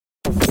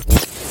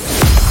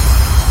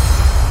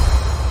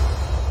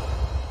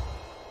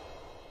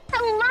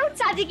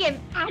give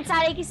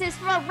outside kisses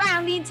from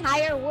around the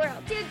entire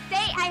world.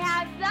 Today I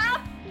have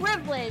the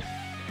privilege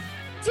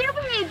to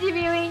be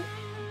interviewing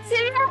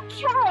Tzivia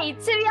Kay.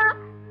 Tzivia,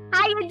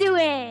 how you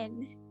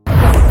doing?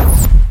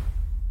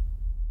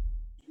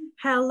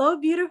 Hello,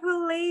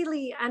 beautiful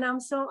Laili, and I'm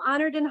so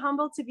honored and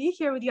humbled to be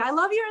here with you. I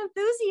love your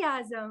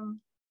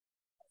enthusiasm.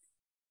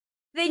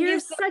 You're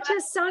such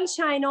a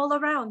sunshine all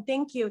around.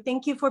 Thank you.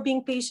 Thank you for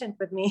being patient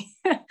with me.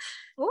 Of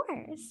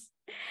course.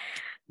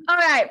 All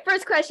right,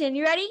 first question.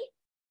 You ready?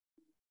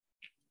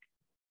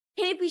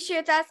 Can you please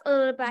share with us a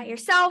little about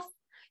yourself,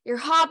 your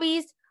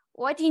hobbies,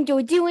 what you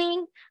enjoy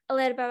doing, a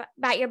little bit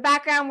about your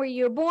background, where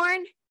you were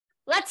born?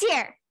 Let's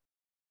hear.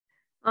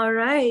 All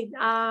right.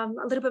 A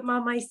little bit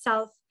about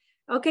myself.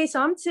 Okay,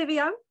 so I'm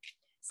Tzivia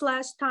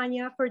 /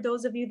 Tanya. For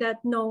those of you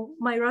that know,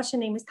 my Russian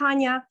name is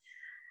Tanya.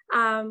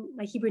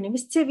 My Hebrew name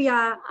is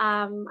Tzivia.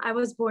 I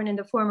was born in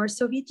the former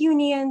Soviet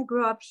Union,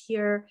 grew up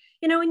here,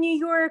 in New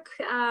York.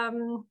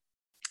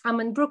 I'm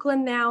in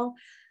Brooklyn now.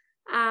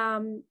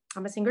 I'm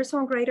a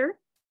singer-songwriter,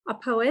 a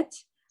poet.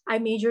 I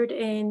majored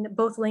in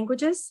both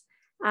languages,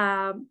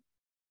 Russian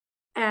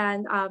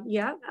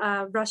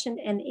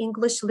and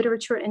English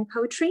literature and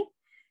poetry.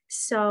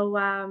 So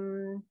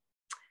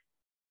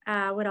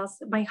what else?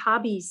 My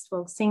hobbies,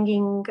 well,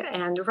 singing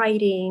and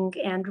writing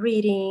and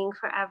reading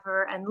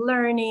forever and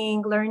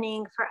learning.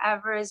 Learning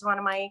forever is one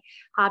of my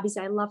hobbies.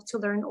 I love to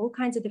learn all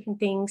kinds of different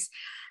things.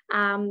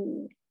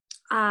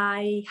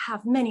 I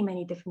have many,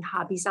 many different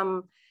hobbies.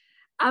 I'm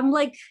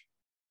like,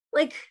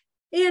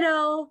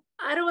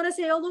 I don't want to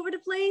say all over the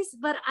place,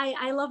 but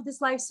I love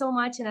this life so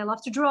much. And I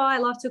love to draw. I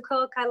love to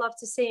cook. I love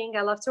to sing.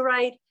 I love to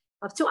write,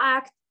 love to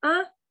act.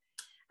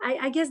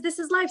 I guess this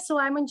is life. So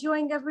I'm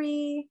enjoying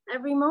every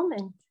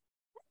moment.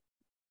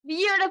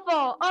 Beautiful.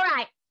 All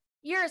right.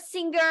 You're a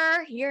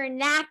singer. You're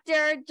an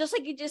actor, just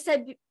like you just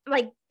said,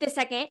 like this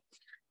second.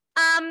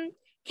 Can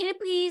you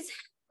please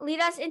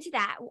lead us into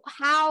that?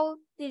 How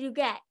did you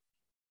get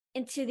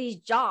into these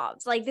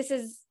jobs? Like these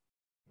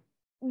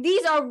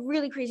are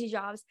really crazy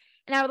jobs.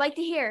 And I would like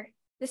to hear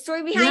the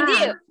story behind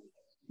you.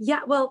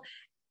 Yeah. Well,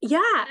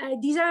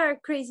 these are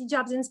crazy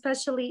jobs, and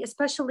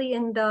especially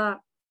in the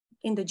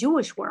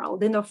Jewish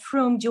world, in the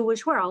frum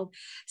Jewish world.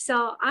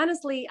 So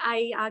honestly,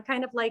 I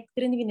kind of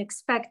didn't even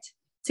expect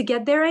to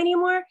get there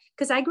anymore,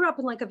 because I grew up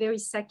in a very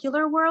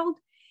secular world.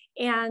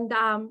 And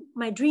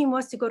my dream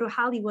was to go to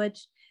Hollywood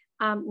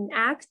and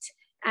act.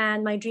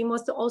 And my dream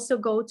was to also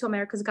go to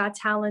America's Got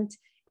Talent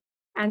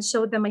and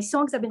show them my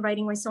songs. I've been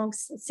writing my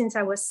songs since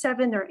I was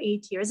 7 or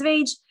 8 years of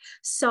age.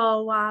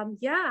 So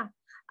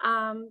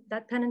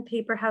that pen and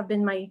paper have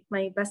been my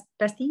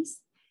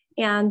besties.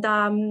 And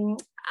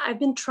I've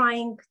been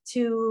trying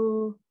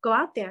to go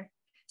out there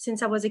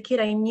since I was a kid.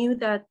 I knew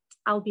that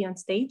I'll be on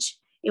stage.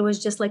 It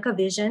was just like a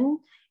vision,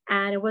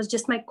 and it was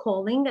just my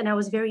calling, and I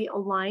was very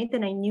aligned,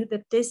 and I knew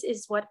that this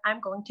is what I'm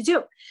going to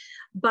do.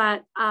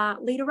 But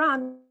later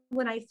on,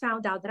 when I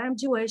found out that I'm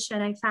Jewish,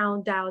 and I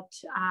found out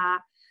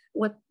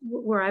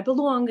where I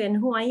belong and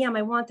who I am,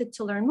 I wanted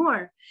to learn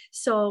more.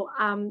 So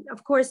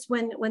of course,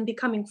 when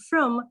becoming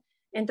frum,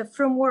 in the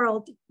frum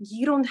world,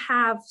 you don't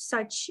have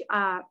such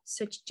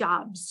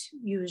jobs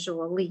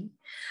usually.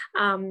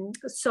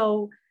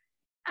 So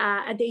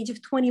at the age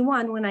of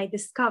 21, at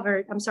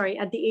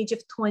the age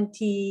of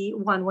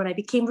 21, when I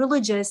became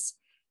religious,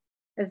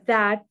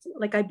 that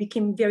I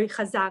became very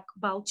chazak,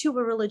 Baal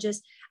Tshuva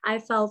religious, I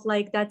felt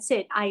like that's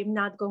it. I'm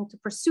not going to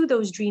pursue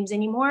those dreams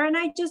anymore. And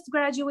I just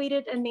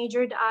graduated and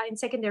majored in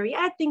secondary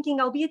ed,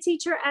 thinking I'll be a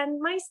teacher, and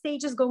my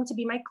stage is going to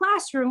be my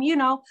classroom,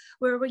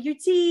 where you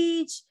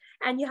teach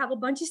and you have a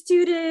bunch of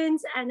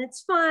students and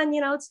it's fun,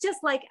 it's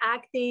just like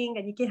acting,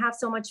 and you can have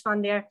so much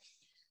fun there.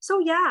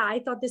 So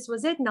I thought this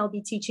was it, and I'll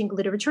be teaching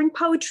literature and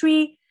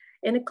poetry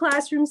in a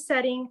classroom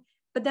setting.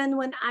 But then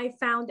when I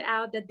found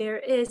out that there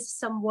is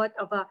somewhat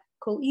of a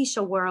Kol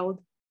Isha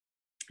world,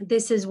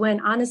 this is when,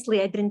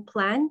 honestly, I didn't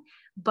plan,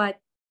 but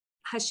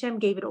Hashem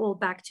gave it all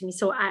back to me.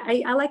 So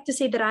I like to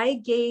say that I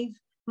gave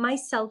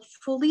myself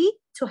fully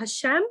to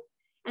Hashem,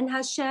 and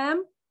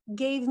Hashem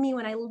gave me,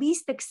 when I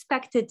least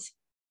expected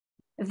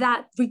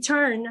that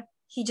return,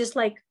 he just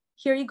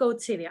here you go,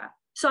 Tzivia.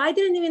 So I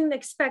didn't even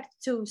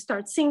expect to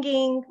start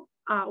singing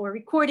or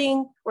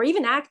recording or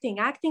even acting.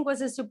 Acting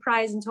was a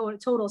surprise and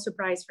total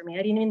surprise for me.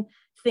 I didn't even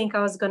think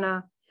I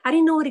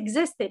didn't know it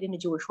existed in the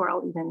Jewish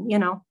world even,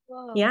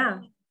 Whoa. Yeah.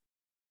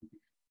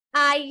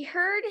 I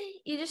heard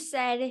you just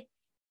said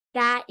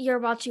that you're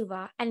Baal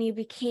Tshuva and you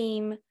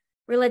became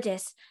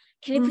religious.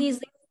 Can you please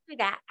lead through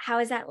that? How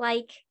is that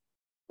like?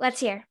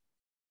 Let's hear.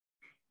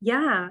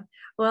 Yeah,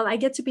 well, I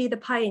get to be the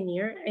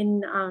pioneer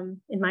in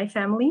my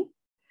family.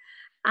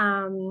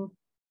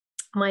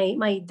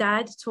 My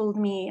dad told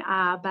me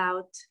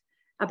about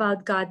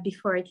God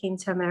before I came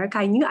to America.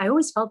 I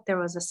always felt there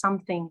was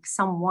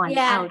someone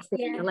out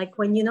there. Yeah. Like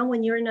when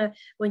you're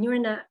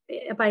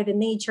by the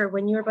nature,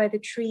 when you're by the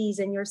trees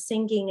and you're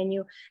singing and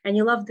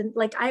you love them.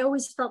 Like I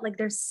always felt like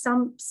there's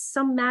some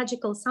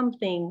magical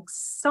something,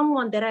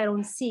 someone that I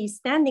don't see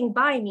standing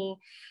by me.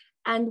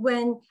 And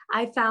when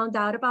I found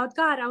out about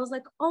God, I was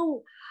like,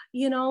 oh,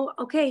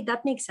 okay,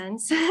 that makes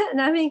sense.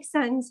 That makes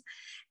sense.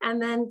 And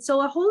then,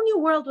 so a whole new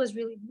world was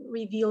really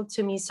revealed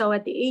to me. So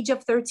at the age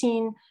of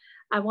 13,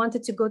 I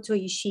wanted to go to a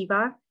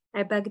yeshiva.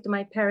 I begged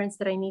my parents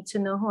that I need to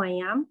know who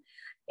I am.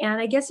 And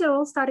I guess it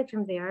all started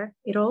from there.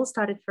 It all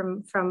started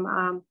from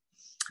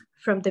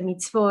the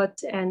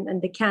mitzvot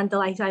and the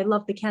candle. I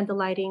love the candle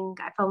lighting.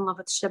 I fell in love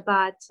with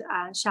Shabbat,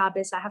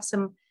 Shabbos. I have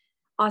some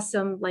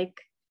awesome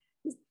like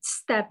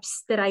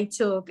steps that I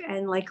took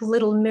and like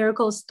little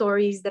miracle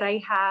stories that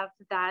I have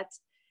that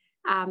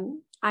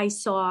I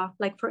saw.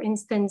 Like for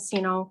instance,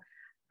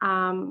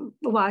 washing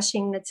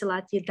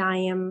Netzilat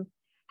Yadayim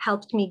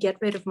helped me get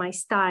rid of my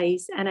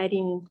styes. And I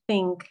didn't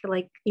think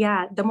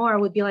the more I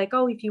would be like,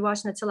 oh, if you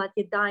wash Netzilat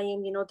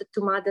Yadayim, the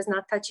tumah does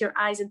not touch your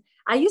eyes. And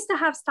I used to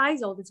have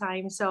styes all the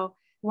time. So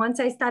once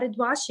I started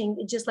washing,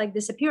 it just like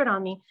disappeared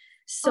on me.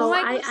 So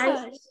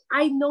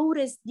I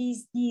noticed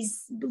these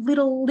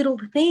little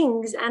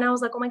things, and I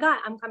was like, oh my God,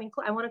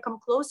 I want to come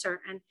closer,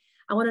 and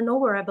I want to know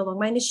where I belong.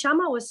 My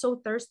neshama was so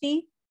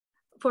thirsty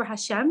for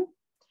Hashem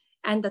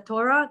and the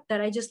Torah that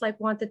I just like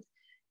wanted.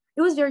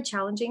 It was very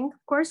challenging,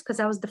 of course, because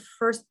I was the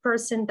first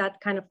person that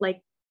kind of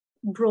like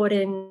brought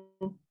in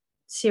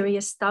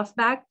serious stuff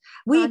back.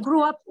 We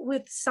grew up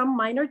with some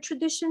minor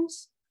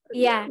traditions,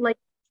 like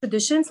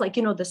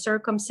the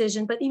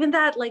circumcision, but even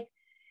that, like,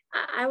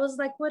 I was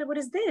like, what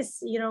is this?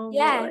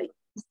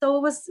 So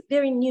it was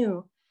very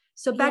new.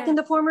 So back in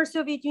the former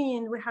Soviet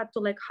Union, we had to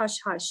like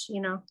hush.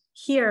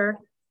 Here,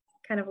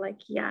 kind of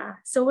like,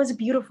 So it was a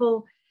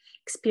beautiful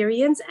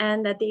experience.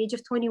 And at the age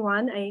of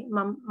 21, I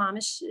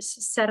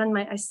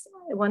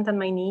went on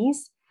my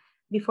knees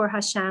before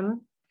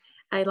Hashem.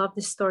 I love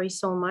this story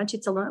so much.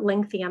 It's a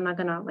lengthy. I'm not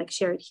gonna like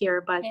share it here,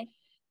 but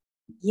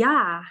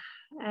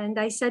And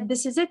I said,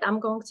 this is it. I'm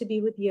going to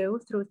be with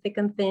you through thick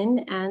and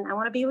thin. And I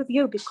want to be with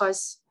you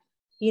because,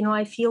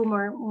 I feel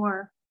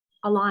more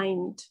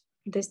aligned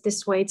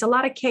this way. It's a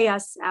lot of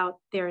chaos out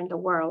there in the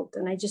world.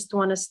 And I just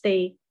want to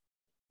stay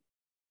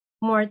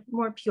more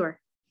pure.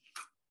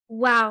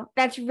 Wow,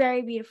 that's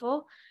very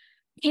beautiful.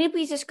 Can you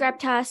please describe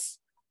to us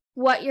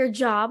what your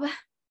job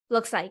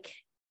looks like?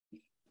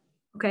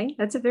 Okay,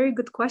 that's a very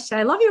good question.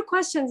 I love your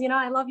questions.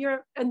 I love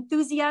your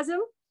enthusiasm,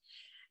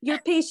 your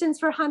patience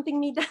for hunting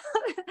me down.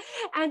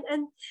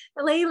 and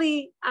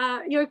Laili,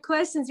 your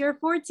questions, you're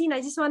 14.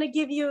 I just want to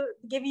give you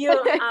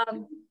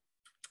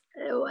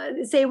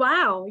say,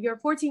 wow, you're a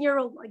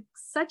 14-year-old, like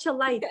such a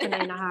light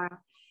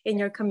in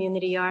your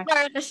community are.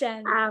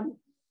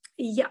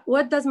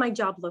 What does my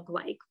job look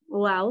like?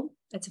 Well,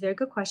 that's a very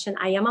good question.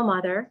 I am a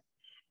mother,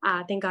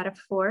 thank God, of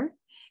 4.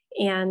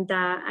 And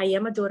I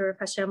am a daughter of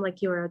Hashem,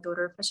 like you are a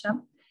daughter of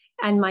Hashem.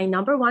 And my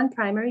number one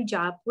primary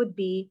job would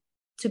be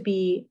to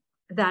be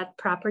that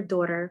proper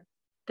daughter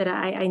that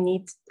I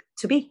need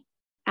to be,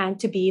 and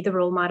to be the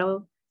role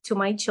model to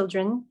my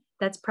children.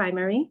 That's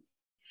primary.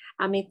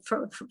 I mean,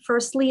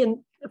 firstly,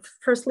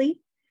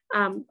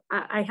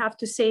 I have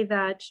to say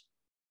that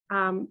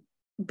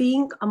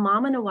being a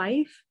mom and a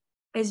wife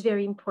is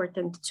very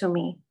important to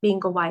me,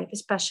 being a wife,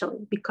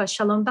 especially because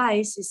Shalom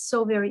Bayis is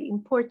so very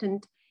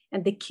important.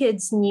 And the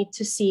kids need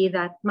to see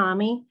that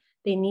mommy,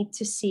 they need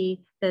to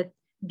see that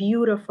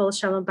beautiful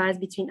Shalom Bayis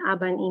between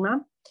Abba and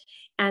Ima.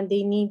 And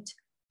they need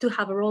to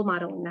have a role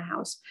model in the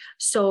house.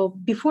 So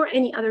before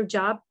any other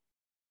job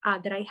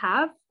that I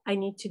have, I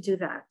need to do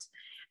that.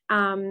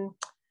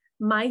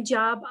 My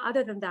job,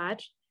 other than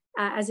that,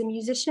 as a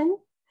musician,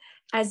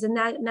 as a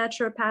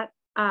naturopath,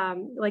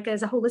 like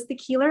as a holistic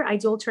healer, I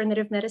do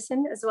alternative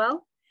medicine as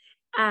well,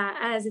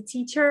 as a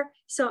teacher.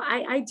 So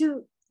I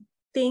do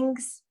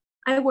things,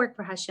 I work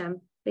for Hashem,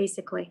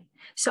 basically.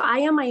 So I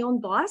am my own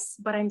boss,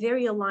 but I'm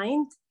very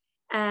aligned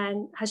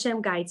and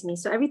Hashem guides me.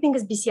 So everything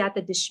is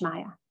B'siyata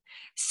Dishmaya.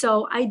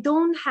 So I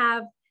don't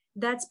have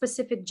that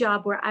specific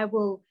job where I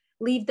will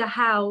leave the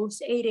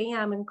house 8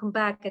 a.m. and come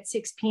back at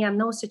 6 p.m.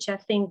 No such a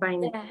thing by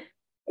me,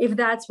 if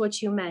that's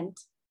what you meant.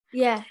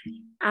 Yeah.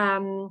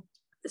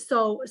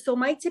 So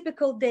my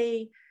typical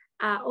day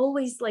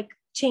always like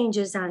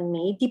changes on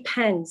me,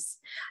 depends.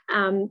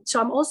 So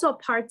I'm also a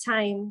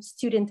part-time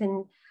student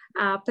in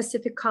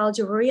Pacific College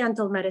of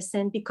Oriental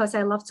Medicine because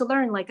I love to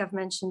learn, like I've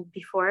mentioned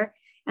before,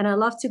 and I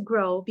love to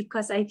grow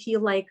because I feel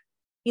like,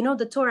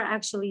 the Torah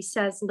actually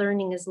says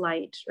learning is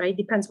light, right?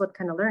 Depends what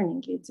kind of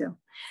learning you do.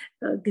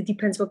 It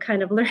depends what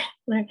kind of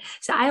learn.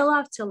 So I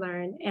love to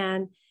learn,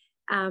 and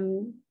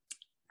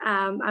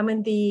I'm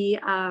in the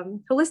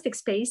holistic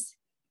space,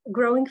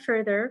 growing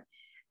further.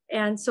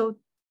 And so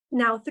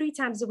now 3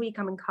 times a week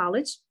I'm in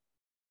college.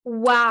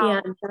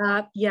 Wow. And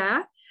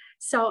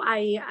so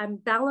I'm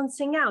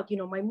balancing out,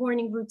 my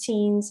morning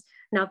routines.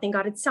 Now, thank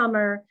God it's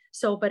summer.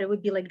 So, but it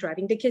would be like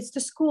driving the kids to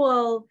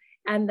school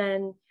and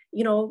then,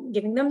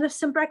 giving them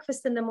some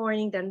breakfast in the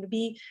morning, then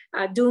be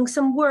doing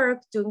some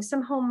work, doing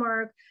some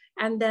homework.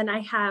 And then I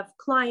have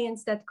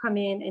clients that come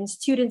in and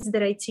students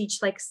that I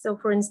teach. Like, so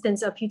for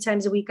instance, a few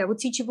times a week, I would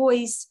teach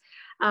voice,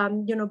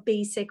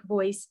 basic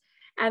voice.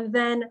 And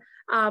then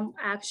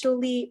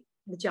actually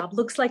the job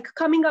looks like.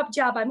 Coming up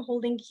job, I'm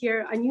holding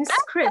here a new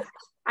script.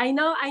 I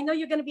know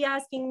you're going to be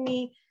asking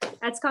me.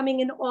 That's coming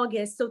in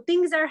August. So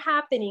things are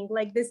happening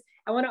like this.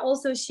 I want to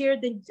also share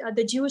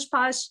the Jewish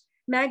Posh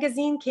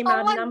magazine came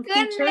out, and I'm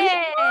featured.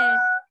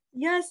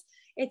 Yes,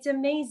 it's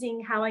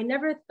amazing how I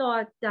never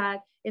thought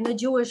that in the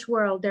Jewish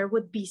world there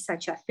would be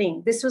such a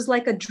thing. This was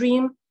like a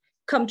dream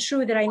come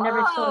true that I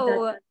never thought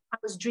that I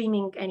was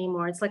dreaming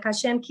anymore. It's like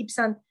Hashem keeps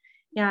on,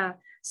 yeah.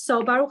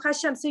 So Baruch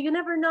Hashem. So you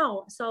never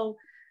know. So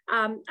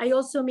I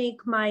also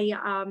make my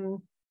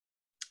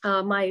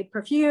my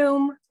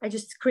perfume. I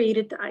just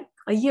created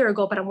a year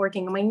ago, but I'm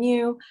working on my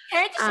new.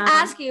 Can I just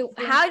ask you,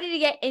 how did you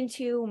get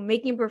into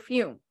making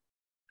perfume?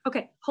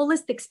 Okay,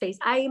 holistic space.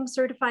 I am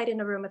certified in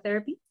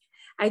aromatherapy.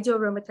 I do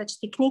aroma touch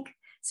technique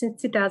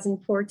since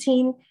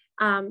 2014.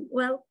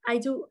 Well,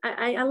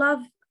 I love,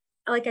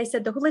 like I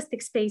said, the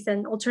holistic space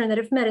and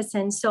alternative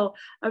medicine. So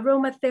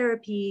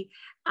aromatherapy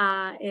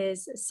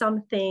is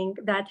something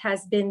that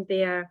has been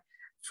there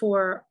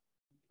for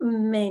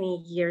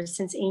many years,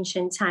 since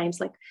ancient times,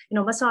 like,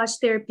 massage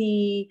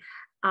therapy,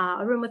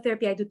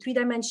 aromatherapy. I do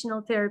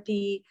 3-dimensional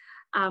therapy,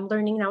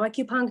 learning now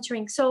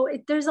acupuncturing. So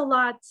there's a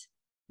lot,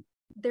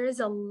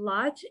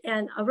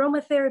 and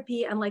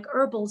aromatherapy and like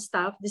herbal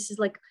stuff. This is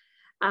like,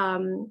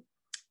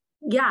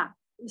 yeah.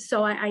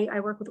 So I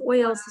work with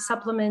oils,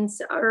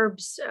 supplements,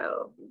 herbs,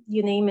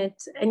 you name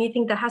it,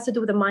 anything that has to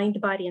do with the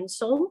mind, body, and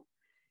soul.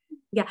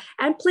 Yeah,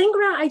 and playing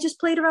around, I just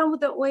played around with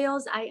the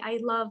oils. I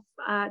love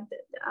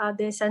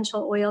the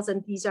essential oils,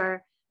 and these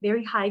are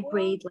very high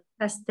grade, like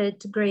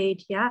tested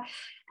grade. Yeah,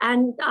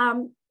 and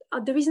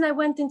the reason I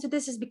went into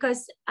this is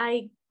because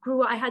I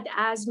had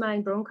asthma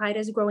and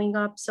bronchitis growing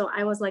up, so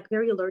I was like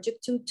very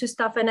allergic to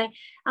stuff, and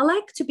I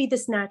like to be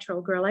this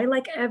natural girl. I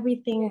like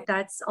everything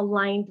that's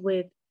aligned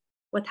with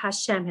what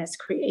Hashem has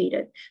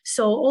created.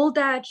 So all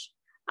that,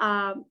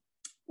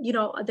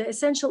 the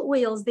essential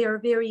oils, they are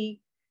very,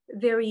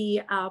 very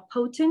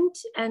potent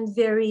and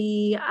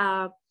very,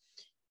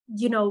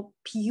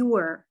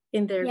 pure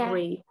in their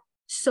grade.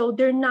 So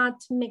they're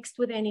not mixed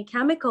with any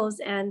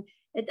chemicals. And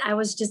I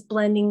was just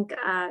blending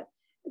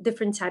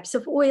different types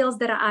of oils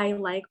that I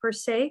like per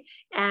se.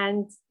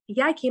 And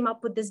yeah, I came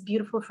up with this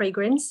beautiful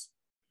fragrance.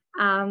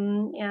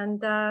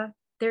 And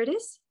there it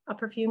is. A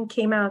perfume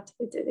came out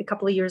a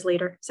couple of years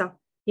later. So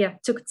yeah,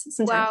 it took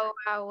some time.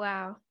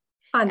 Wow.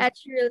 Fun.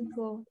 That's really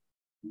cool.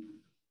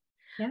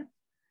 Yeah.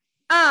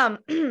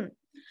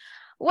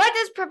 What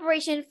does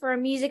preparation for a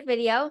music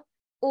video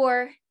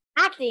or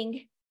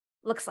acting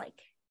looks like?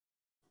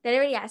 Did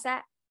anybody ask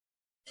that?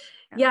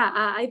 Yeah,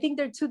 I think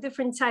there are two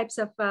different types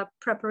of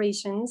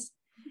preparations.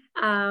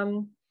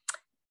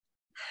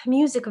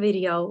 Music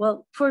video.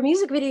 Well, for a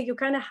music video, you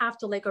kind of have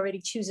to like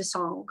already choose a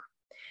song.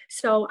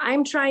 So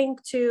I'm trying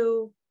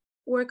to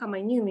work on my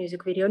new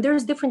music video. And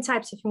there's different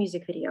types of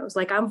music videos.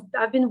 Like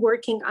I've been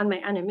working on my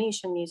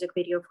animation music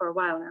video for a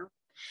while now.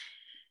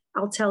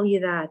 I'll tell you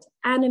that.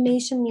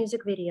 Animation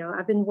music video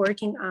I've been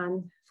working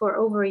on for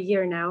over a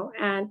year now,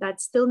 and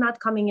that's still not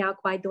coming out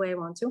quite the way I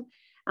want to.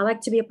 I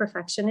like to be a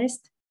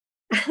perfectionist.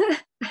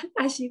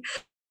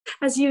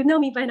 as you know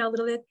me by now a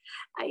little bit.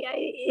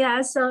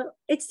 So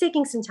it's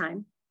taking some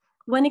time.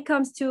 When it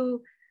comes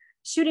to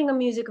shooting a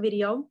music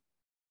video,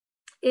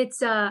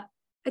 it's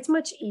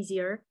much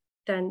easier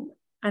than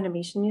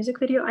animation music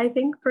video, I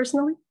think,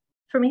 personally,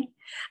 for me.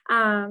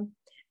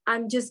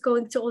 I'm just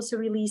going to also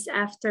release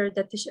after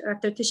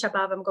Tisha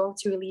B'Av, I'm going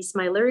to release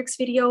my lyrics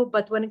video.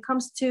 But when it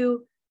comes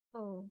to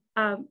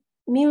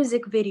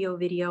music video,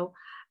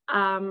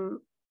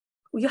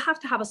 you have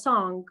to have a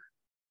song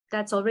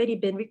that's already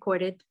been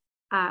recorded.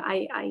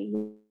 I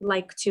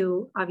like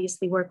to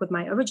obviously work with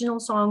my original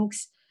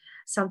songs.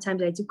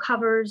 Sometimes I do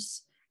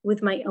covers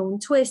with my own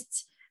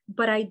twists,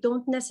 but I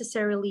don't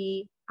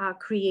necessarily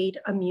create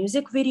a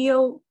music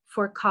video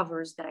for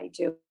covers that I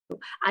do.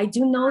 I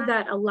do know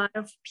that a lot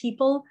of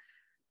people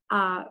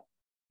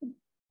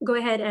go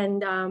ahead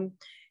and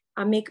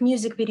make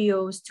music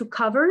videos to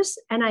covers.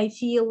 And I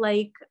feel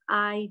like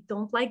I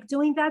don't like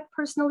doing that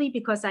personally,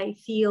 because I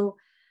feel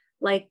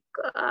like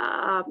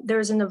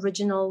there's an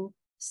original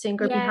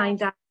singer behind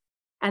that.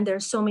 And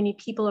there's so many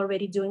people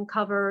already doing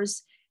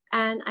covers.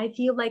 And I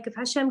feel like if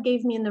Hashem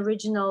gave me an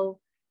original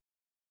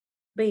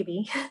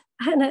baby,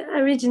 an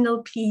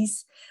original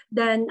piece,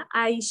 then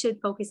I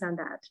should focus on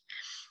that.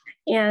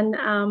 And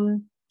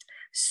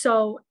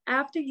so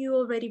after you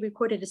already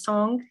recorded a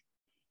song,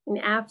 and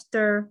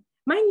after,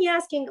 mind me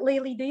asking,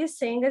 Laili, do you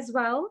sing as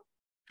well?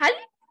 How do you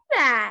do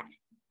that?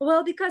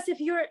 Well, because if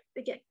you're,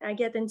 I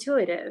get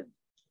intuitive,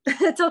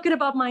 talking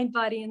about mind,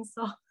 body, and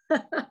soul.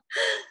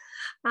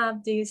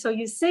 So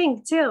you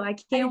sing too. I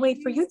can't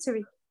wait for you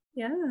to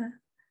yeah.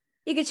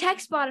 You can check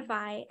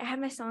Spotify. I have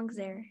my songs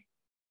there.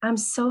 I'm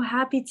so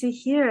happy to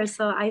hear.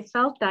 So I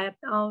felt that.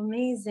 Oh,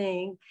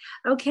 amazing.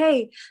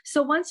 Okay.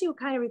 So once you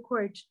kind of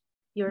record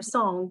your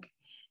song,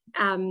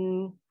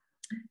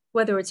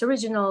 whether it's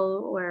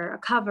original or a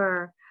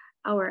cover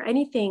or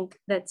anything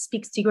that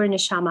speaks to your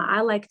neshama,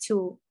 I like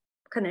to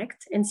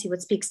connect and see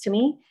what speaks to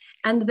me.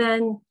 And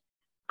then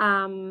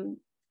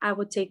I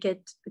would take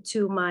it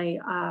to my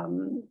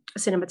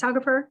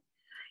cinematographer,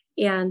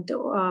 and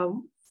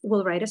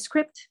we'll write a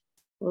script.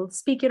 We'll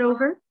speak it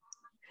over.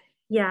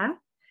 Yeah.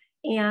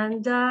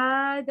 And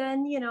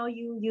then,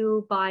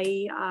 you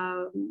buy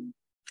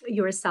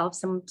yourself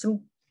some,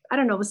 I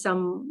don't know,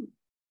 some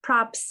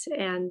props,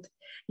 and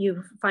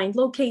you find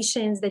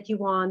locations that you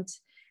want,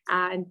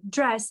 and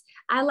dress.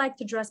 I like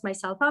to dress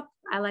myself up.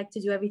 I like to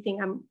do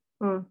everything.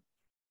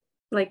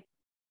 Like,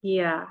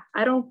 yeah,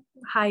 I don't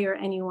hire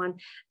anyone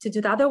to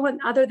do the other one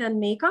other than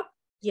makeup.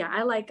 Yeah,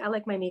 I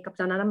like my makeup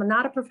done, and I'm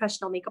not a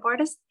professional makeup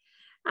artist.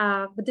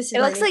 But this is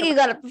it looks like you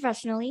got it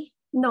professionally.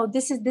 No,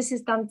 this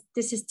is done.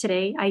 This is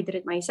today. I did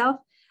it myself.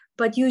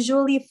 But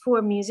usually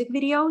for music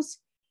videos,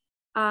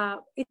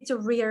 it's a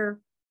rare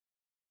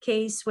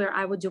case where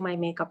I would do my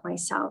makeup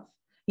myself.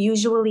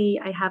 Usually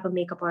I have a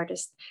makeup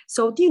artist.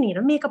 So do you need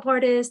a makeup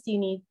artist? You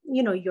need,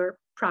 your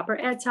proper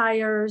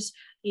attires.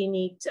 You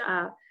need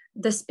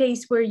the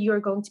space where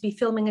you're going to be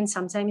filming, and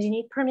sometimes you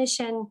need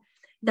permission.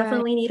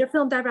 Definitely need a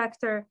film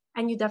director,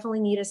 and you definitely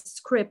need a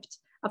script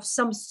of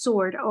some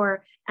sort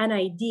or an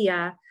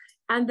idea.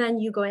 And then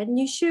you go ahead and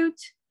you shoot.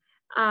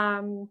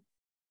 And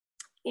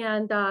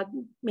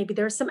maybe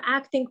there's some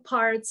acting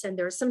parts, and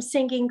there's some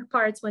singing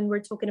parts when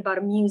we're talking about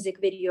a music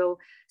video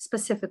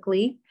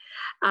specifically.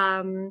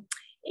 And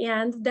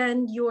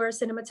then your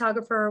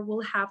cinematographer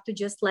will have to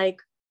just like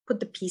put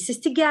the pieces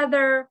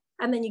together,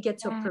 and then you get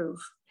to approve.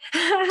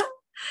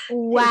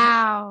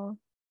 Wow.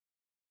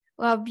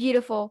 Well,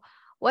 beautiful.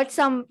 What's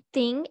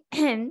something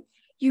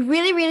you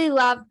really, really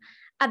love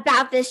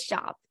about this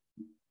job?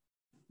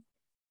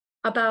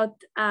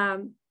 About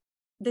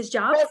this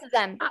job? Both of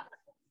them.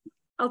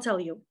 I'll tell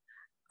you.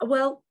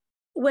 Well,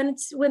 when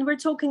we're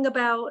talking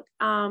about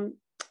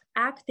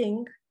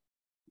acting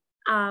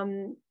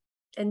and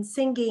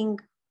singing,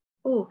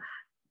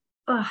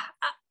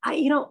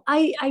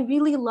 I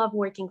really love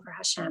working for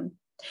Hashem.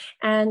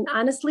 And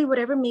honestly,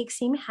 whatever makes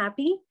him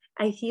happy,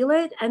 I feel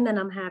it, and then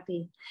I'm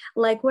happy.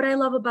 Like what I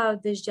love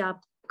about this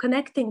job,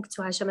 connecting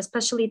to Hashem,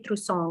 especially through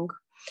song.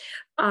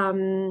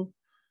 I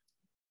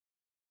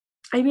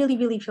really,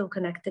 really feel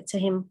connected to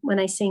him when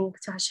I sing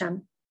to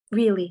Hashem.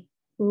 Really,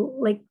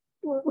 like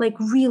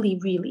really,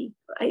 really.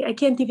 I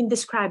can't even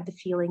describe the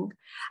feeling.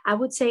 I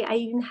would say I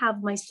even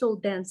have my soul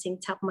dancing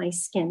top my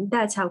skin.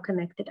 That's how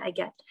connected I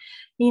get.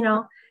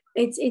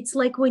 It's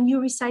like when you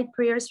recite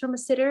prayers from a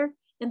sitter,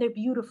 and they're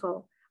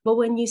beautiful. But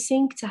when you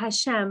sing to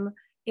Hashem,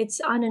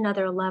 it's on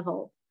another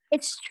level.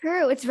 It's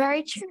true. It's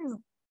very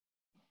true.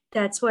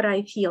 That's what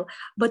I feel.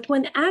 But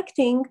when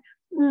acting,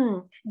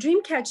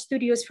 Dreamcatch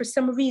Studios, for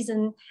some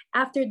reason,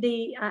 after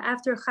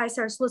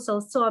Khaisar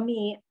Slussel saw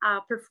me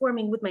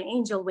performing with my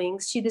angel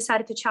wings, she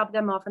decided to chop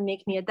them off and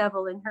make me a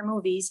devil in her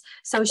movies.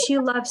 So she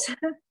loves.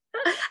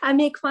 I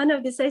make fun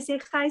of this. I say,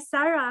 "Hi,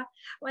 Sarah,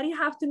 why do you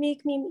have to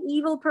make me an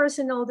evil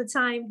person all the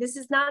time? This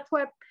is not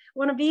what I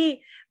want to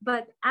be."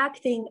 But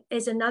acting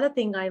is another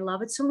thing I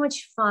love. It's so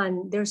much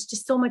fun. There's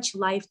just so much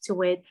life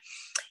to it,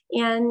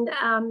 and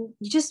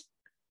you just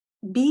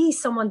be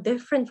someone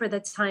different for the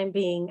time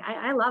being.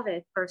 I love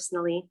it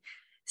personally.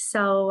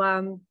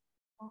 So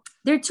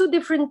they're two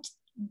different,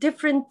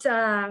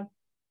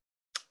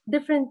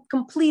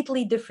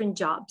 completely different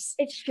jobs.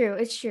 It's true.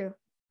 It's true.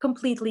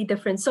 Completely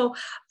different. So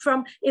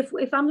from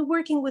if I'm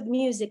working with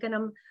music and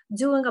I'm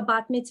doing a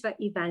bat mitzvah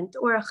event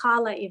or a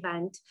challah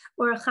event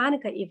or a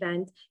Hanukkah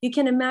event, you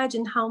can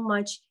imagine how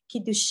much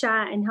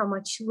kiddusha and how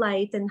much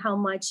light and how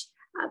much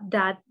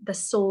that the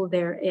soul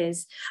there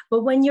is.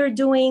 But when you're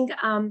doing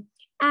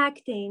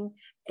acting,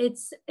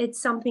 it's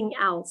something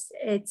else.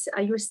 It's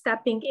you're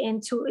stepping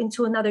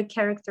into another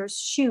character's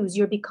shoes.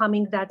 You're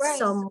becoming that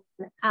someone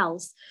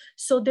else.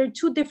 So they're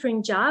two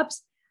different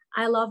jobs.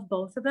 I love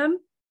both of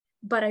them,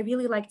 but I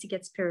really like to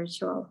get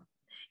spiritual.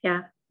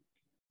 Yeah.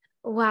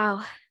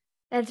 Wow.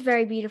 That's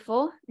very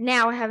beautiful.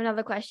 Now I have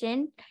another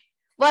question.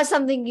 What's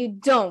something you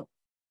don't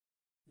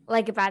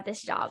like about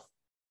this job?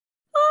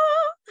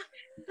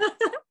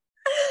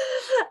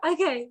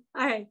 Okay.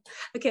 All right.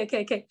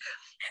 Okay.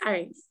 All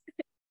right.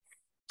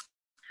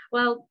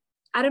 Well,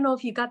 I don't know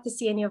if you got to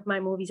see any of my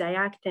movies I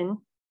act in.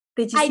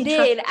 Did you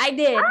see? I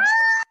did.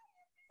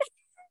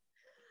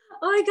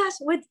 Oh my gosh.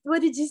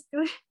 What did you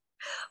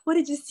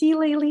see,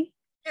 Laili?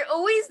 You're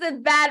always the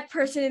bad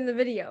person in the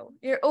video.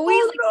 You're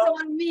always so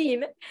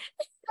mean.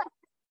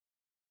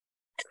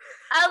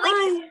 I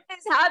don't think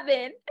this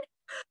happened.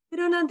 You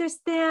don't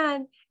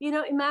understand.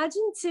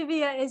 Imagine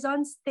Tzivia is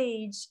on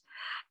stage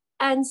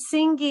and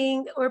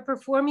singing or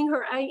performing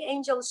her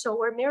angel show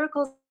where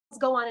miracles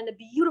go on in a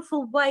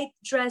beautiful white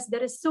dress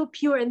that is so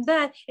pure, and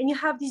you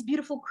have these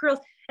beautiful curls,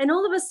 and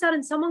all of a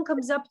sudden someone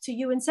comes up to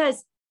you and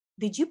says,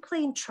 "Did you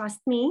play in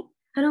Trust Me?"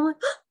 And I'm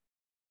like,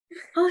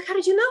 "Oh, how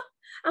did you know?"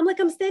 I'm like,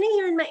 "I'm standing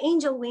here in my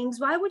angel wings.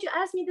 Why would you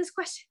ask me this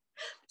question?"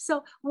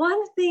 So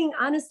one thing,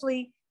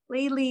 honestly,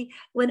 lately,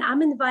 when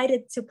I'm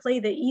invited to play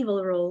the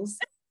evil roles,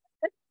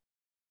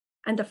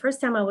 and the first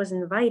time I was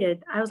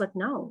invited, I was like,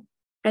 no.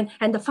 And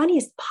the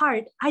funniest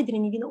part, I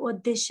didn't even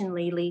audition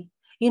lately.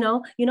 You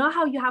know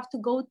how you have to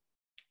go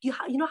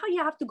you know how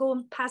you have to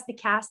go past the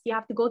cast, you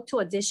have to go to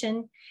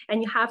audition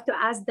and you have to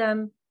ask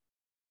them,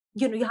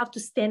 you have to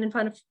stand in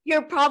front of.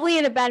 You're probably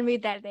in a bad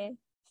mood that day.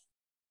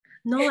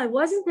 No, I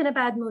wasn't in a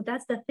bad mood.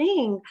 That's the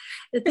thing.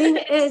 The thing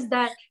is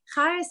that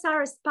Chaya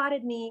Sarah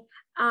spotted me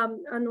on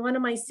one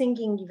of my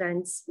singing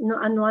events,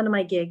 on one of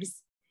my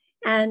gigs.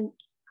 And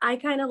I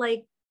kind of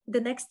like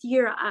the next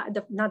year,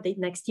 not the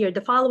next year,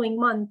 the following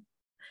month,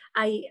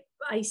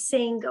 I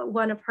sang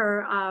one of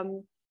her,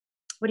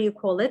 what do you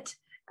call it?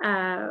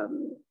 I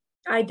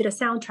did a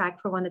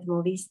soundtrack for one of the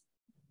movies,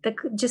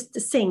 just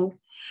to sing.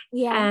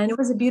 Yeah. And it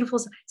was a beautiful.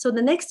 So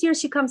the next year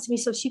she comes to me.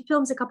 So she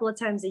films a couple of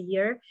times a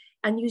year.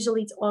 And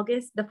usually it's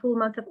August, the full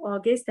month of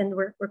August. And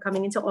we're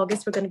coming into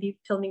August. We're going to be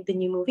filming the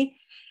new movie.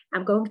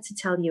 I'm going to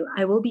tell you,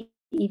 I will be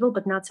evil,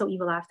 but not so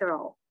evil after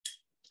all.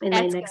 In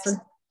my next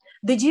one.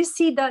 Did you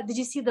see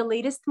the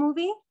latest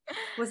movie?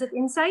 Was it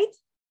Inside?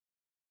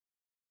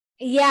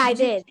 Yeah, I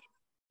did.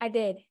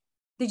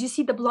 Did you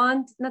see the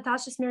blonde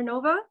Natasha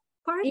Smirnova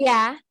part?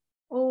 Yeah.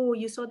 Oh,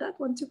 you saw that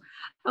one too.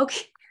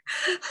 Okay.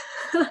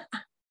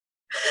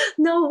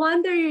 No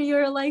wonder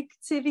you're like,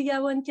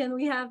 Tzivia, when can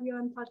we have you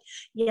on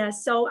podcast? Yeah.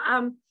 So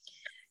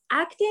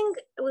acting,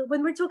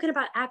 when we're talking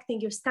about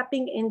acting, you're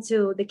stepping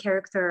into the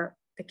character.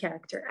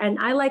 And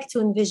I like to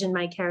envision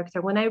my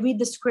character. When I read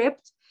the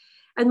script,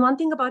 and one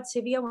thing about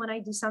Tzivia, when I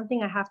do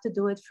something, I have to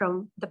do it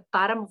from the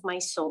bottom of my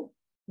soul,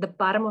 the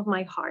bottom of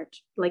my heart,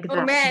 like that.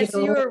 Oh man, so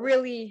you were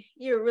really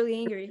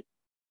angry.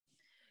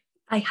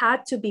 I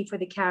had to be for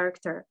the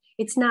character.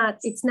 It's not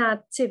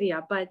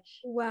Tzivia, but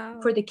wow,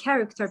 for the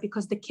character,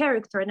 because the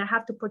character, and I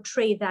have to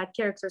portray that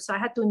character. So I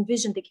had to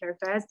envision the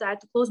character. I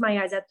had to close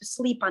my eyes. I had to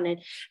sleep on it.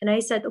 And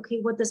I said, okay,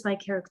 what does my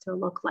character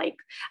look like?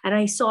 And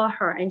I saw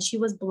her, and she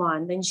was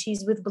blonde, and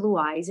she's with blue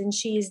eyes, and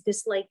she is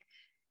this like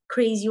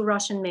crazy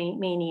Russian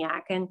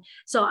maniac. And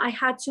so I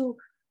had to,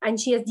 and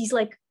she has these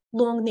like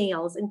long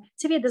nails, and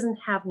Tzivia doesn't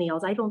have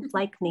nails. I don't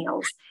like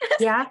nails.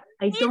 Yeah,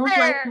 I don't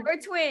like.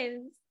 We're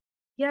twins.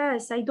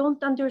 Yes, I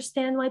don't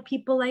understand why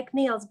people like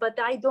nails, but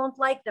I don't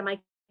like them.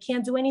 I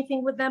can't do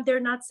anything with them. They're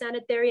not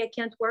sanitary. I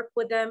can't work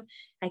with them.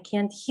 I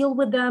can't heal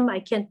with them. I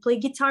can't play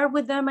guitar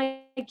with them.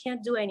 I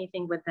can't do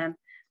anything with them.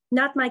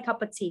 Not my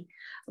cup of tea.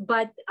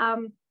 But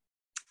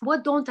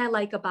what don't I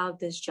like about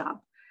this job?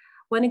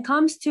 When it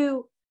comes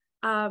to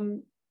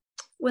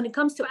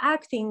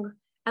acting,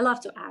 I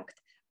love to act.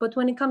 But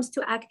when it comes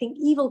to acting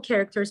evil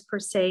characters per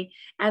se,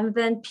 and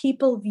then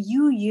people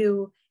view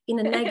you in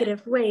a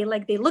negative way,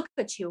 like they look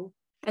at you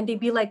and they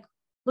be like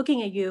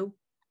looking at you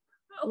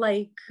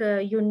like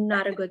you're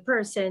not a good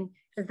person.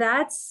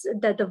 That's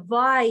the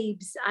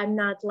vibes. I'm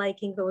not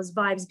liking those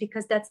vibes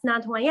because that's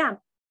not who I am.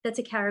 That's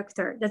a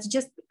character. That's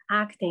just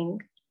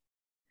acting.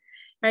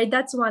 Right?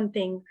 That's one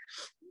thing.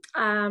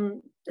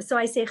 So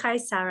I say, hi,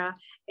 Sarah.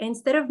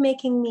 Instead of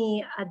making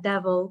me a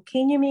devil,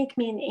 can you make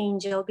me an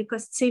angel?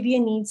 Because Tzivia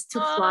needs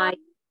to fly.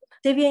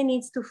 Tzivia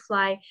needs to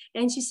fly.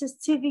 And she says,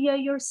 Tzivia,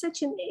 you're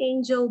such an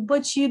angel,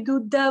 but you do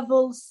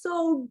devil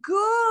so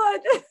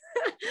good.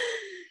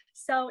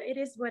 So it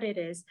is what it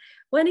is.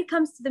 When it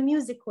comes to the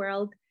music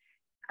world,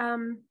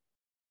 the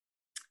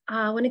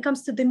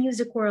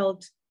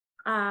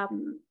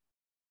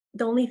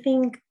only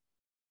thing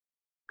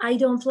I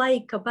don't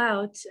like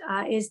about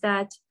is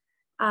that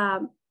I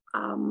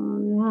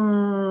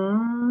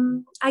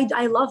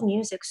love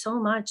music so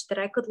much that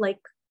I could like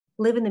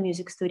live in the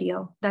music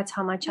studio. That's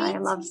how much I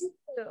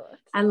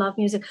love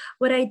music.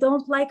 What I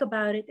don't like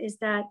about it is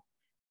that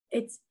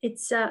it's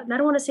I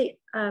don't want to say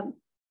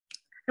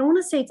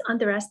it's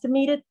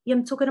underestimated.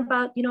 I'm talking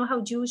about, you know,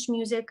 how Jewish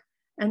music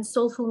and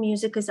soulful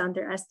music is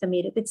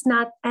underestimated. It's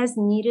not as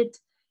needed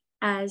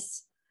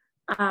as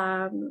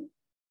the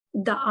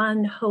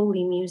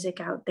unholy music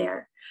out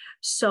there.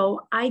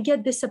 So I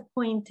get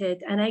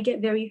disappointed and I get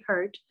very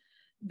hurt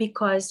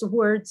because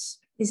words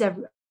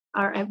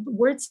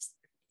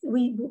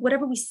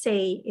whatever we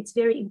say, it's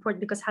very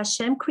important because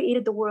Hashem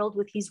created the world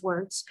with his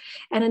words.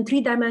 And in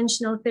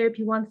 3-dimensional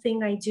therapy, one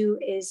thing I do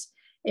is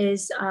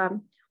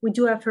we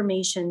do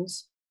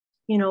affirmations.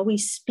 You know, we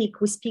speak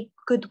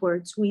good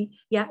words.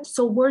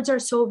 So words are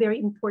so very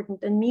important.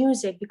 And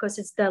music, because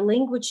it's the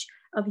language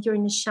of your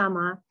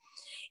neshama.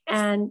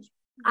 And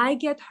I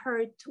get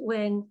hurt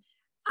when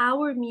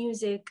our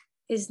music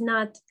is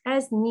not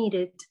as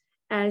needed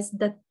as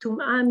the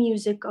Tum'ah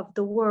music of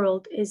the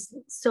world is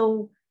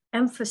so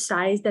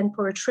emphasized and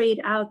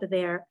portrayed out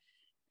there.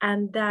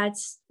 And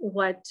that's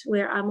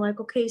where I'm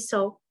like, okay,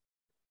 so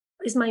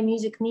is my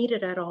music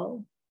needed at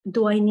all?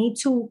 Do I need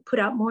to put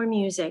out more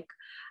music?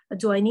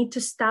 Do I need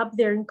to stop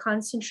there and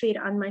concentrate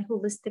on my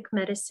holistic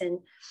medicine?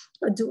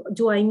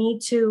 Do I need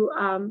to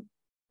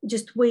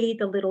just wait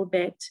a little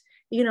bit,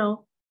 you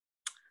know?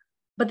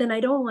 But then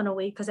I don't want to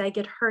wait because I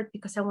get hurt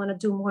because I want to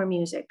do more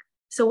music.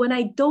 So when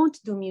I don't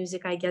do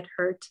music, I get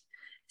hurt.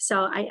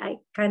 So I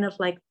kind of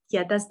like,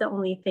 yeah, that's the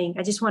only thing.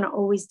 I just want to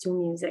always do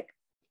music.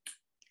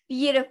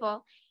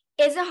 Beautiful.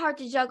 Is it hard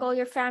to juggle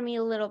your family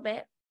a little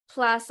bit?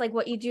 Plus, like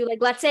what you do,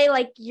 like let's say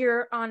like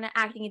you're on an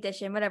acting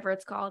audition, whatever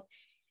it's called,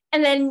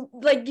 And then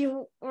like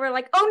you were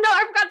like, oh no,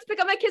 I forgot to pick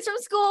up my kids from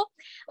school.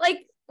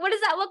 Like, what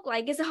does that look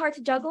like? Is it hard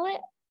to juggle it?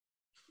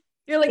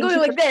 You're like going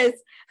like this.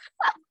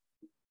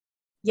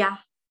 Yeah.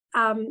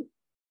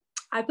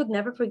 I could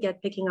never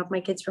forget picking up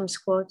my kids from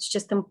school. It's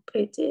just,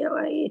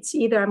 it's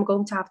either I'm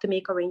going to have to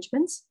make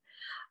arrangements,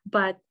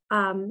 but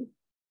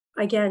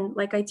again,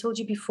 like I told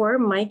you before,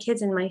 my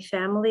kids and my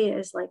family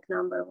is like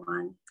number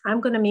one. I'm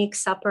going to make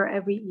supper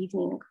every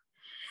evening.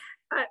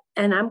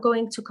 And I'm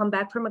going to come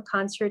back from a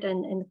concert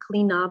and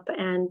clean up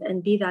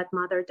and be that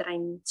mother that I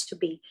need to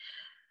be.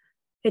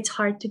 It's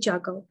hard to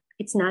juggle.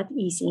 It's not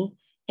easy.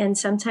 And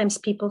sometimes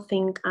people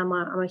think I'm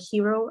a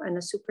hero and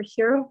a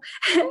superhero.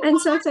 And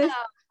sometimes,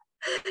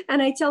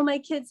 and I tell my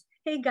kids,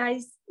 hey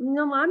guys,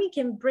 no, mommy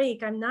can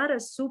break. I'm not a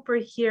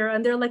superhero.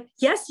 And they're like,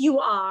 yes, you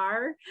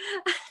are.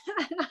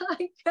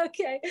 Like,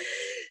 okay.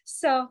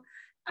 So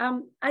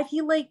I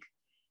feel like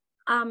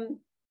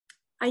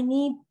I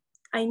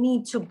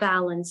need to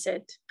balance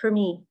it. For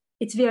me,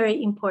 it's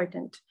very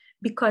important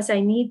because I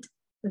need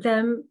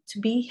them to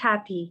be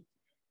happy.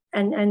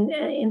 And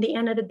in the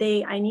end of the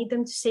day, I need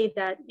them to say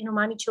that,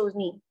 mommy chose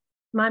me.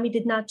 Mommy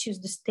did not choose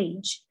the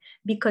stage.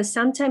 Because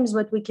sometimes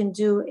what we can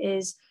do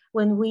is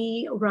when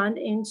we run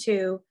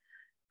into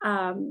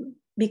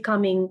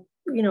becoming,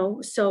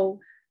 so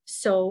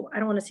I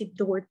don't want to say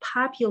the word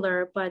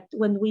popular, but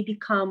when we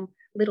become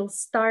little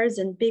stars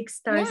and big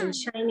stars and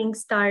shining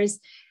stars,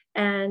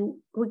 and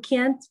we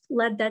can't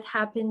let that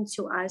happen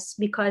to us,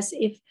 because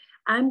if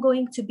I'm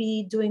going to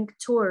be doing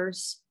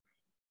tours,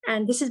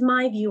 and this is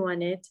my view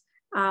on it,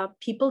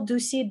 people do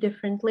see it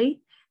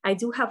differently. I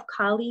do have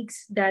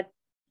colleagues that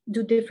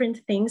do different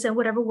things, and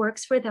whatever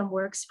works for them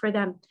works for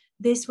them.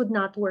 This would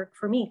not work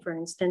for me. For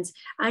instance,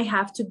 I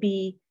have to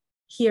be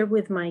here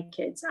with my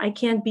kids. I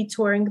can't be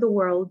touring the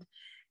world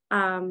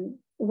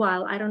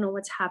while I don't know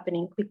what's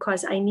happening,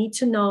 because I need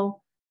to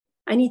know,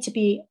 I need to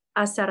be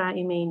Asara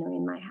Imenu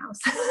in my house.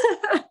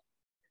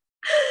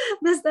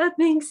 Does that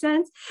make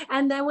sense?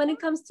 And then when it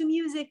comes to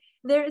music,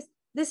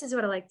 this is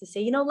what I like to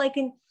say, like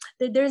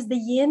there's the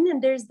yin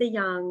and there's the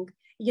yang,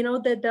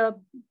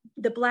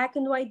 the black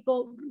and white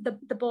ball,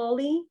 the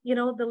bally,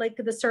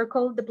 the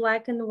circle, the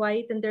black and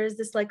white, and there's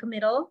this like a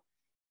middle.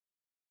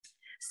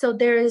 So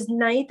there is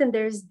night and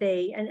there's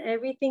day, and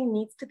everything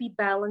needs to be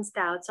balanced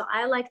out. So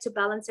I like to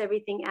balance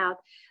everything out.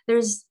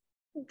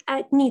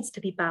 It needs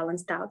to be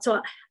balanced out.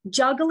 So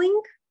juggling,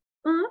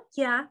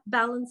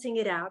 balancing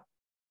it out.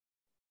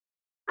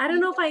 I don't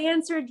know if I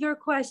answered your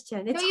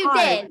question. It's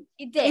hard.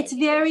 You did. It's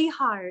very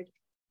hard,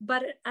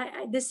 but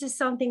this is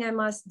something I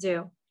must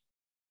do.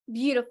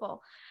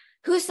 Beautiful.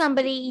 Who's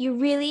somebody you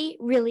really,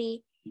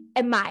 really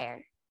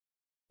admire?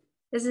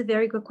 This is a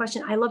very good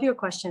question. I love your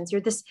questions.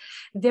 You're this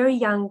very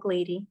young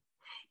lady,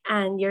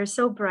 and you're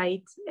so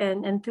bright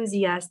and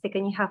enthusiastic,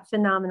 and you have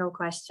phenomenal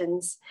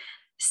questions.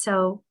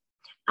 So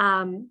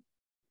I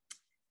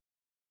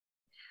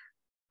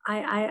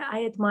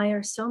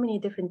admire so many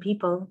different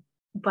people,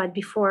 but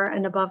before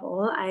and above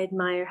all, I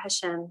admire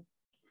Hashem,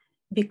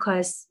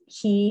 because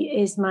he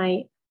is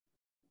my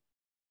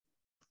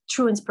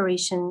true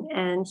inspiration,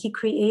 and he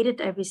created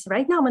everything.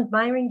 Right now, I'm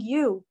admiring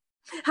you.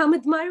 I'm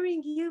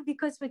admiring you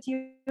because what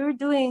you're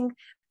doing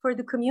for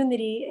the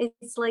community,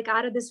 it's like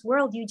out of this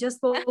world. You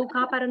just woke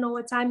up, I don't know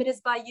what time it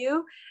is by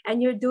you,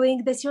 and you're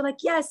doing this. You're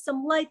like, yes,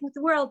 some light with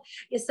the world.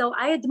 So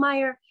I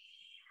admire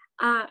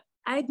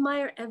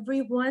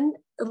everyone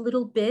a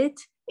little bit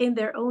in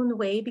their own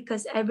way,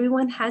 because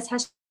everyone has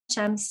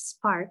Hashem's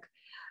spark.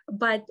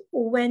 But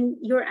when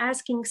you're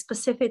asking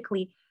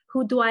specifically,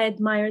 who do I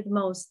admire the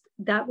most?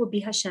 That would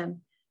be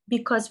Hashem,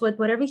 because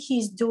whatever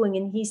he's doing,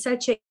 and he's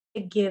such a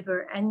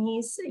giver, and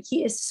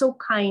he is so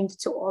kind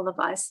to all of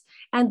us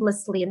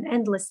endlessly and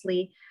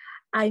endlessly.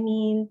 I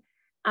mean,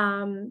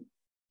 and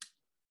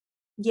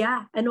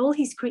all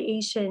his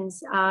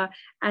creations,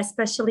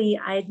 especially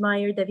I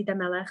admire David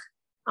HaMelech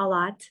a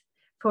lot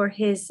for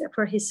his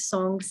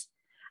songs.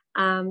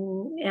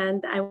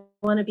 And I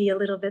want to be a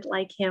little bit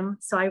like him.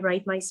 So I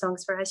write my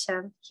songs for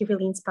Hashem. He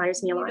really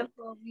inspires me a lot.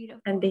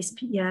 Beautiful. And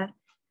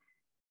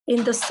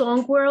in the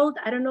song world,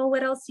 I don't know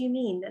what else you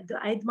mean.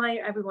 I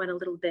admire everyone a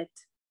little bit,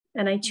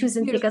 and I choose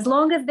and pick as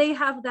long as they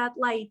have that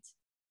light.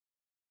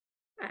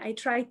 I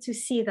try to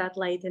see that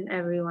light in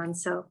everyone.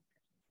 So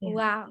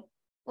wow,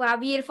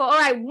 beautiful. All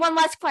right, one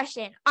last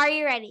question. Are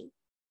you ready?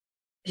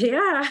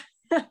 Yeah.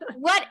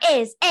 What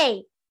is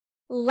a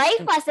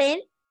life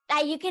lesson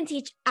that you can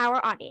teach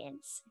our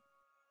audience?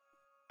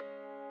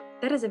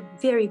 That is a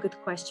very good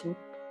question.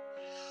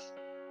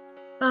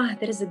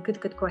 That is a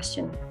good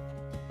question.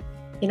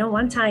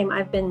 One time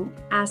I've been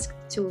asked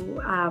to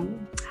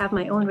have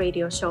my own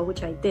radio show,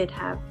 which I did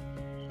have.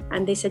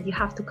 And they said, you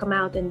have to come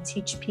out and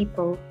teach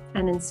people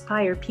and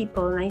inspire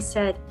people. And I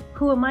said,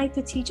 who am I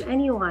to teach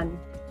anyone?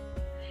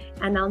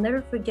 And I'll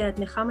never forget,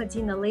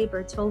 Nechamadina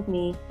Labor told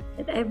me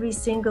that every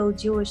single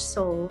Jewish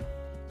soul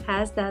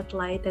has that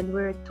light, and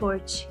we're a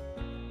torch.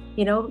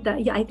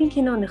 I think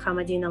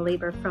Nechamadina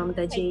Labor from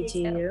the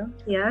JGU.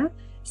 So. Yeah.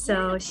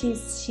 So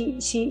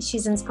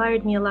she's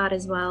inspired me a lot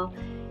as well.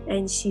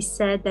 And she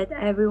said that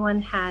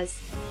everyone has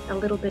a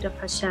little bit of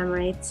Hashem,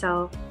 right?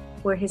 So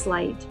we're his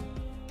light.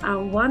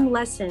 One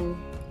lesson,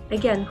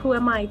 again, who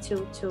am I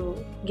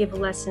to give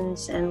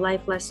lessons and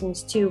life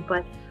lessons too?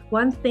 But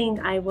one thing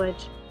I would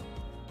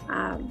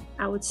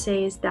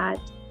say is that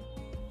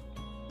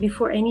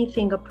before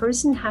anything, a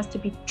person has to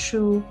be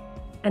true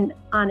and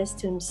honest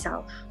to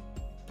himself.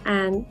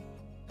 And,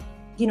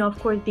 of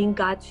course, being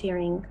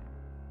God-fearing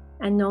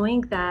and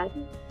knowing that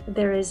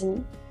there is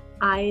an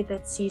eye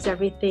that sees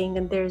everything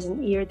and there's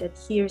an ear that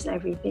hears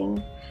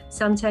everything.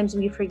 Sometimes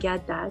we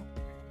forget that,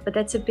 but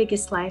that's the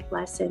biggest life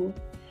lesson.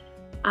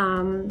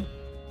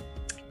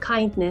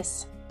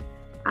 Kindness.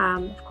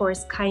 Of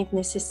course,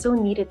 kindness is so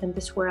needed in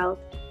this world.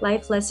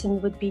 Life lesson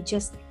would be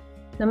just,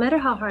 no matter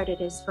how hard it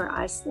is for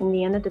us, in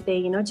the end of the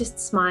day, just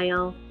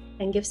smile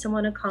and give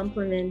someone a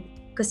compliment,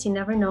 because you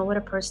never know what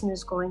a person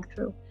is going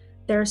through.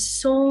 There are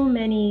so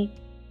many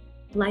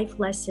life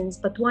lessons,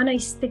 but one I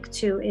stick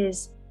to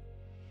is,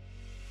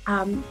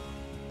 I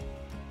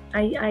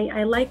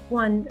like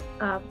one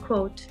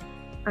quote,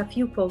 a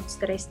few quotes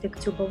that I stick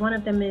to, but one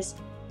of them is,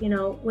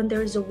 when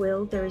there is a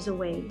will, there is a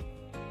way.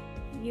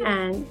 Yeah.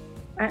 And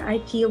I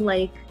feel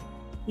like,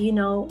 we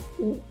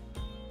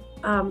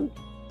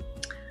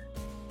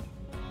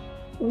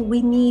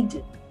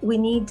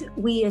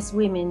as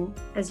women,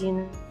 as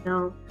you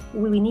know,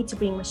 we need to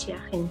bring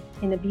Mashiach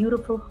in a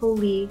beautiful,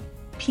 holy,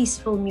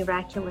 peaceful,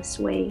 miraculous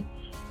way.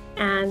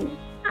 And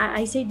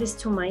I say this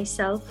to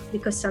myself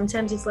because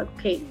sometimes it's like,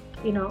 okay,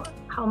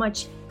 how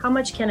much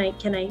can I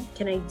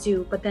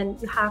do? But then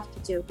you have to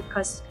do,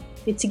 because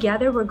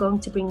together we're going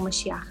to bring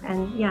Mashiach.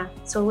 And yeah,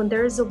 so when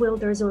there is a will,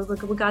 there is a way.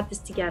 We got this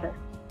together.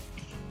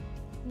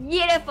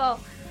 Beautiful.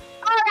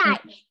 All right.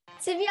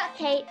 Tzivia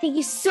Kay, thank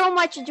you so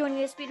much for joining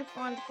this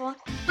beautiful, wonderful,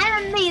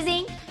 and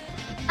amazing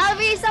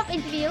Elevate Yourself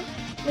interview.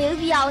 Laili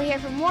Bialo here.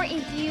 For more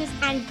interviews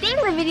and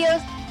daily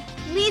videos,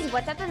 please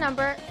WhatsApp the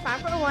number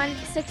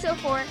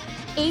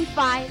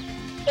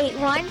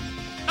 541-604-8581.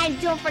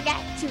 And don't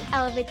forget to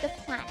elevate the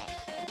planet.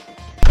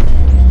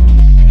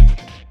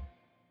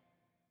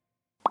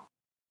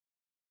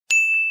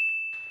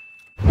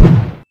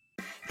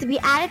 To be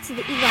added to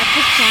the EGOT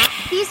group chat,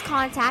 please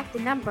contact the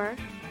number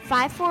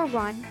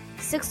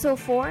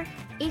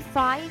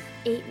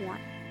 541-604-8581.